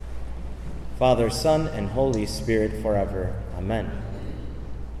Father, Son, and Holy Spirit, forever. Amen.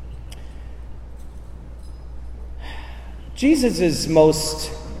 Jesus'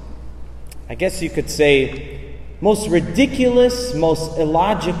 most, I guess you could say, most ridiculous, most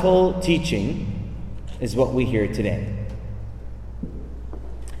illogical teaching is what we hear today.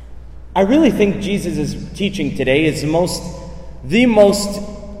 I really think Jesus' teaching today is the most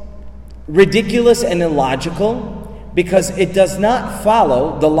ridiculous and illogical because it does not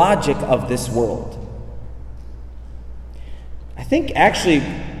follow the logic of this world. I think actually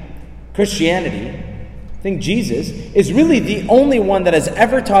Jesus is really the only one that has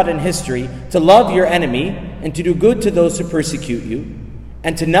ever taught in history to love your enemy and to do good to those who persecute you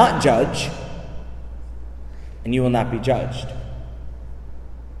and to not judge, and you will not be judged.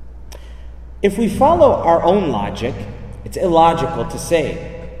 If we follow our own logic, it's illogical to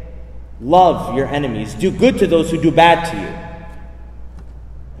say, love your enemies, do good to those who do bad to you.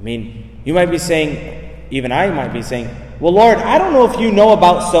 I mean, you might be saying, even I might be saying, well, Lord, I don't know if you know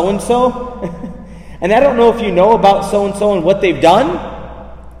about so-and-so, and I don't know if you know about so-and-so and what they've done.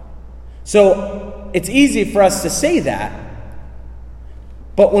 So it's easy for us to say that.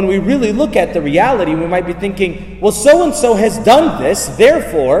 But when we really look at the reality, we might be thinking, well, so-and-so has done this,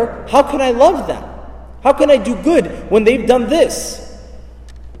 therefore, how can I love them? How can I do good when they've done this?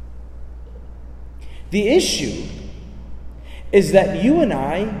 The issue is that you and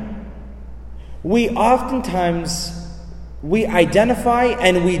I, we identify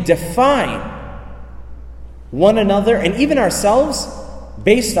and we define one another and even ourselves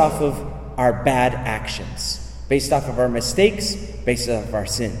based off of our bad actions, based off of our mistakes, based off of our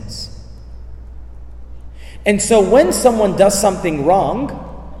sins. And so when someone does something wrong,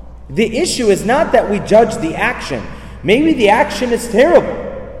 the issue is not that we judge the action. Maybe the action is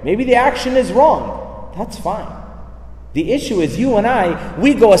terrible. Maybe the action is wrong. That's fine. The issue is you and I,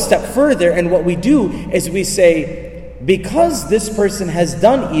 we go a step further, and what we do is we say, because this person has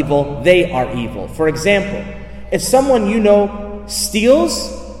done evil, they are evil. For example, if someone you know steals,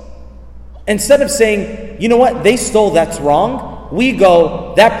 instead of saying, you know what, they stole, that's wrong, we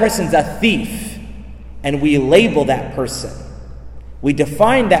go, that person's a thief, and we label that person. We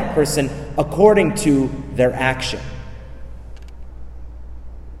define that person according to their action.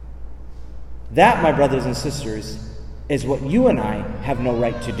 That, my brothers and sisters, is what you and I have no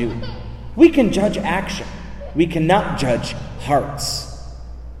right to do. We can judge action. We cannot judge hearts.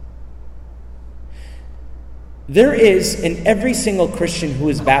 There is, in every single Christian who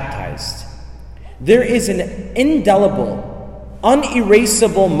is baptized, there is an indelible,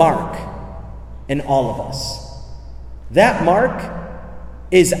 unerasable mark in all of us. That mark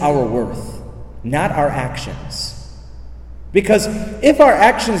is our worth, not our actions. Because if our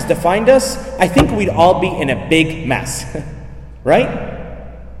actions defined us, I think we'd all be in a big mess. Right?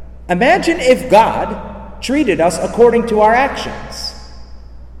 Imagine if God treated us according to our actions.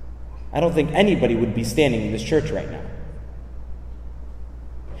 I don't think anybody would be standing in this church right now.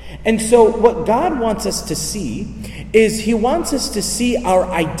 And so what God wants us to see is He wants us to see our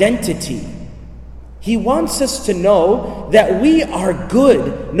identity. He wants us to know that we are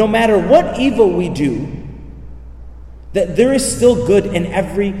good no matter what evil we do, that there is still good in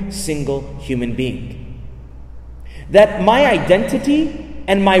every single human being. That my identity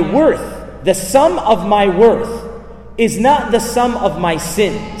and my worth, the sum of my worth, is not the sum of my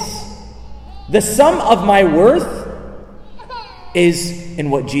sins. The sum of my worth is in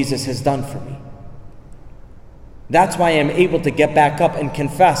what Jesus has done for me. That's why I am able to get back up and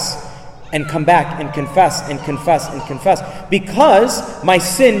confess and come back and confess and confess and confess, because my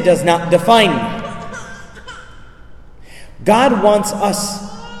sin does not define me. God wants us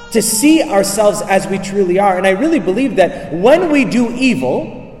to see ourselves as we truly are. And I really believe that when we do evil,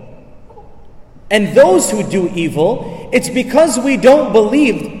 and those who do evil, it's because we don't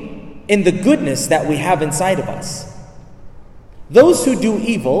believe in the goodness that we have inside of us. Those who do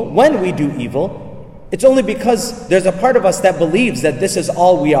evil, when we do evil, it's only because there's a part of us that believes that this is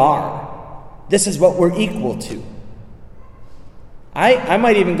all we are. This is what we're equal to. I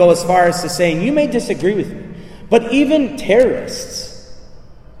might even go as far as to saying, you may disagree with me, but even terrorists,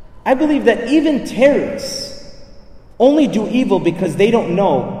 I believe that even terrorists only do evil because they don't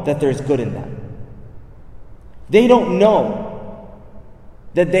know that there's good in them. They don't know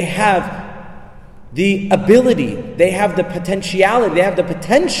that they have the ability, they have the potentiality, they have the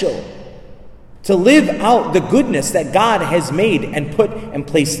potential to live out the goodness that God has made and put and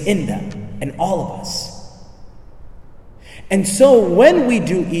placed in them, in all of us. And so when we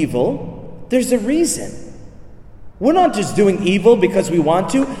do evil, there's a reason. We're not just doing evil because we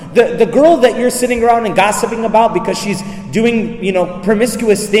want to. The girl that you're sitting around and gossiping about because she's doing,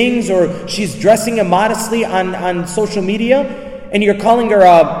 promiscuous things, or she's dressing immodestly on social media, and you're calling her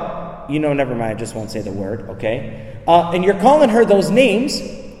never mind, I just won't say the word, okay? And you're calling her those names,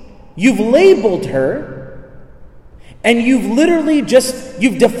 you've labeled her, and you've literally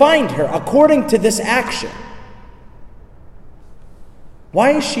you've defined her according to this action.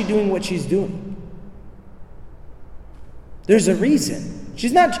 Why is she doing what she's doing? There's a reason.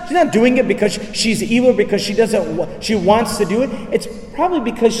 She's not doing it because she's evil, because she wants to do it. It's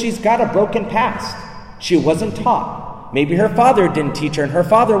probably because she's got a broken past. She wasn't taught. Maybe her father didn't teach her, and her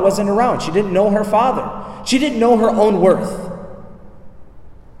father wasn't around. She didn't know her father. She didn't know her own worth.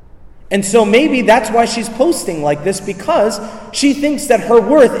 And so maybe that's why she's posting like this, because she thinks that her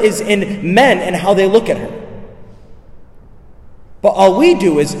worth is in men and how they look at her. But all we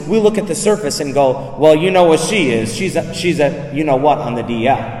do is we look at the surface and go, well, you know what she is. She's a you know what on the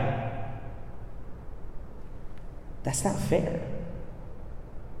DL. That's not fair.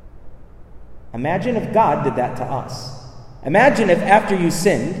 Imagine if God did that to us. Imagine if after you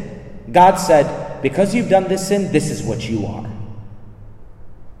sinned, God said, because you've done this sin, this is what you are.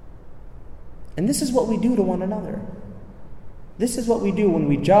 And this is what we do to one another. This is what we do when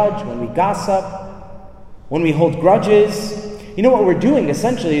we judge, when we gossip, when we hold grudges. You know what we're doing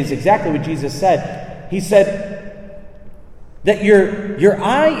essentially is exactly what Jesus said. He said that your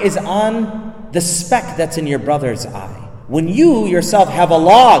eye is on the speck that's in your brother's eye. When you yourself have a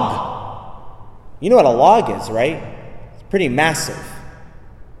log. You know what a log is, right? It's pretty massive.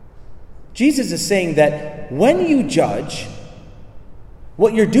 Jesus is saying that when you judge,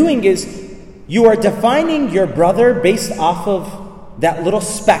 what you're doing is you are defining your brother based off of that little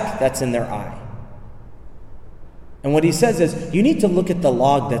speck that's in their eye. And what he says is, you need to look at the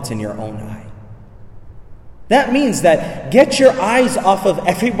log that's in your own eye. That means that get your eyes off of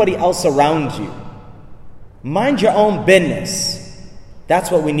everybody else around you. Mind your own business.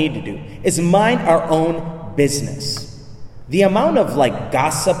 That's what we need to do, is mind our own business. The amount of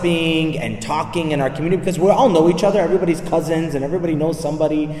gossiping and talking in our community, because we all know each other, everybody's cousins, and everybody knows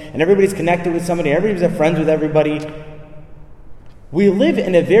somebody, and everybody's connected with somebody, everybody's friends with everybody. We live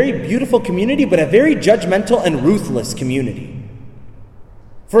in a very beautiful community, but a very judgmental and ruthless community.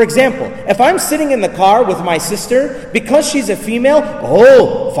 For example, if I'm sitting in the car with my sister, because she's a female,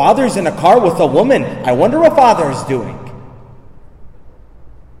 oh, father's in a car with a woman. I wonder what father's doing.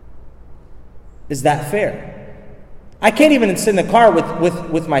 Is that fair? I can't even sit in the car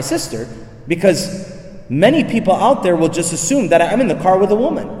with my sister, because many people out there will just assume that I'm in the car with a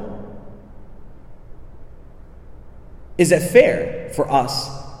woman. Is it fair for us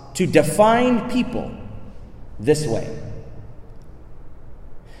to define people this way?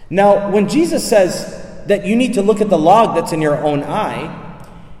 Now, when Jesus says that you need to look at the log that's in your own eye,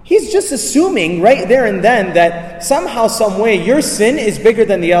 he's just assuming right there and then that somehow, some way, your sin is bigger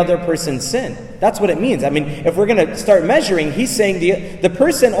than the other person's sin. That's what it means. I mean, if we're going to start measuring, he's saying the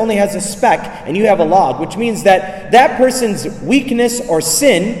person only has a speck and you have a log, which means that that person's weakness or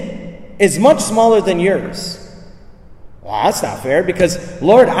sin is much smaller than yours. Well, that's not fair, because,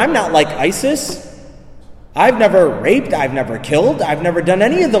 Lord, I'm not like ISIS. I've never raped, I've never killed, I've never done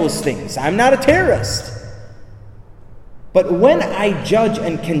any of those things. I'm not a terrorist. But when I judge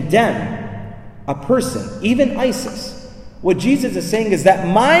and condemn a person, even ISIS, what Jesus is saying is that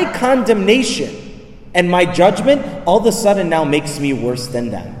my condemnation and my judgment all of a sudden now makes me worse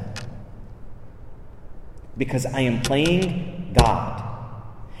than them. Because I am playing God.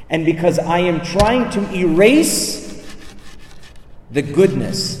 And because I am trying to erase the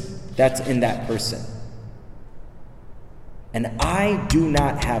goodness that's in that person. And I do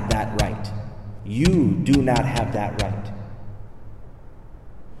not have that right. You do not have that right.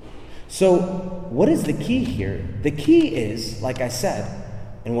 So, what is the key here? The key is, like I said,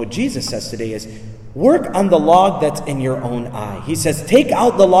 and what Jesus says today is, work on the log that's in your own eye. He says, take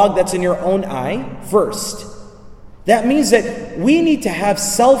out the log that's in your own eye first. That means that we need to have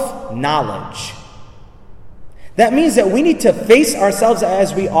self-knowledge. That means that we need to face ourselves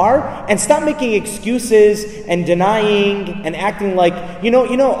as we are and stop making excuses and denying and acting like,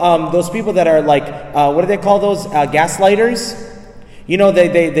 those people that are what do they call those? Gaslighters?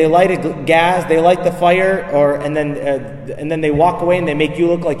 They light a gas, they light the fire, and then they walk away and they make you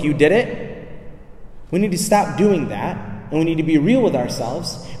look like you did it. We need to stop doing that, and we need to be real with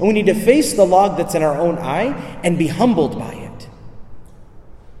ourselves, and we need to face the log that's in our own eye and be humbled by it.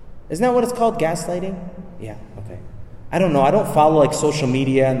 Isn't that what it's called, gaslighting? Yeah, okay. I don't know. I don't follow social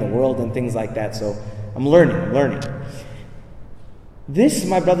media and the world and things like that, so I'm learning. This,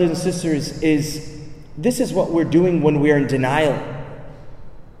 my brothers and sisters, is this is what we're doing when we're in denial.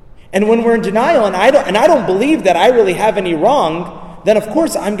 And when we're in denial and I don't believe that I really have any wrong, then of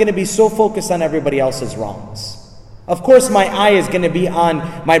course I'm going to be so focused on everybody else's wrongs. Of course my eye is going to be on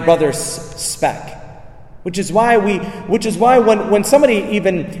my brother's speck. Which is why when somebody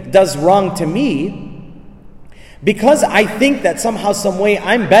even does wrong to me, because I think that somehow, some way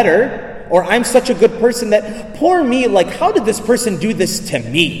I'm better, or I'm such a good person that, poor me, like, how did this person do this to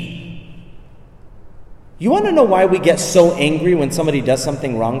me? You want to know why we get so angry when somebody does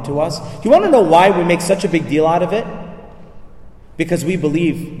something wrong to us? You want to know why we make such a big deal out of it? Because we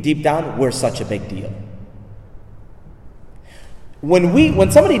believe deep down we're such a big deal.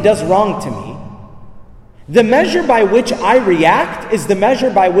 When somebody does wrong to me, the measure by which I react is the measure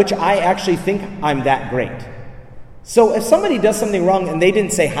by which I actually think I'm that great. So if somebody does something wrong and they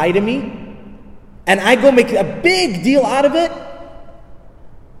didn't say hi to me, and I go make a big deal out of it,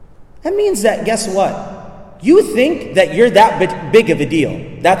 that means that, guess what? You think that you're that big of a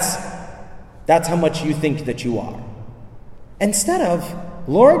deal. That's how much you think that you are. Instead of,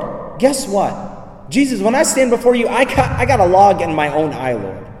 Lord, guess what? Jesus, when I stand before you, I got a log in my own eye,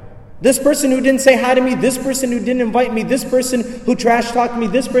 Lord. This person who didn't say hi to me, this person who didn't invite me, this person who trash talked me,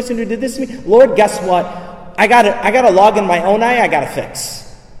 this person who did this to me. Lord, guess what? I got a log in my own eye I got to fix.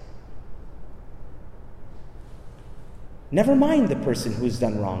 Never mind the person who's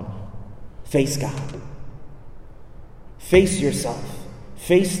done wrong. Face God. Face yourself.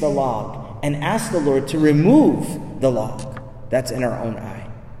 Face the log. And ask the Lord to remove the log that's in our own eye.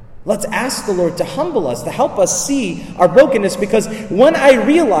 Let's ask the Lord to humble us, to help us see our brokenness, because when I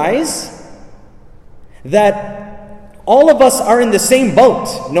realize that all of us are in the same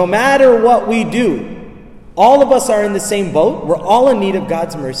boat, no matter what we do, all of us are in the same boat, we're all in need of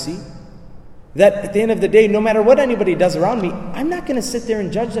God's mercy, that at the end of the day, no matter what anybody does around me, I'm not going to sit there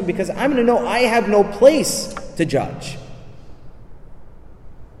and judge them, because I'm going to know I have no place to judge.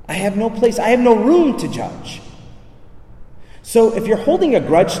 I have no place, I have no room to judge. So if you're holding a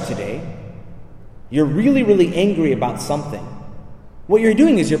grudge today, you're really, really angry about something, what you're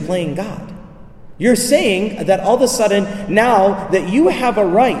doing is you're playing God. You're saying that all of a sudden, now that you have a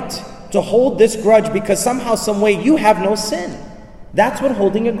right to hold this grudge because somehow, some way you have no sin. That's what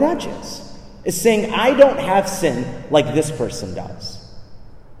holding a grudge is. It's saying, I don't have sin like this person does.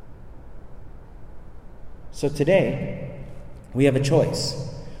 So today, we have a choice.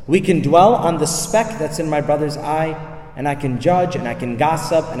 We can dwell on the speck that's in my brother's eye, and I can judge, and I can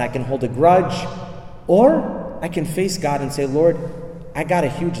gossip, and I can hold a grudge. Or I can face God and say, Lord, I got a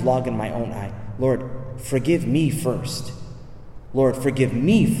huge log in my own eye. Lord, forgive me first. Lord, forgive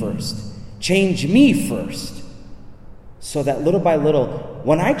me first. Change me first. So that little by little,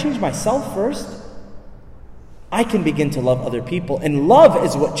 when I change myself first, I can begin to love other people. And love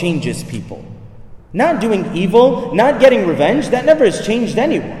is what changes people. Not doing evil, not getting revenge, that never has changed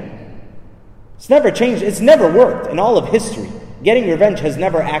anyone. It's never changed. It's never worked in all of history. Getting revenge has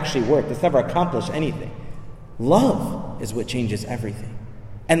never actually worked. It's never accomplished anything. Love is what changes everything.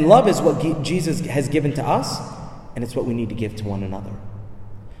 And love is what Jesus has given to us, and it's what we need to give to one another.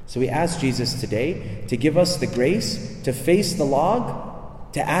 So we ask Jesus today to give us the grace to face the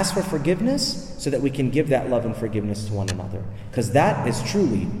log, to ask for forgiveness, so that we can give that love and forgiveness to one another. Because that is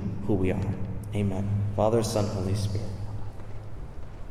truly who we are. Amen. Father, Son, Holy Spirit.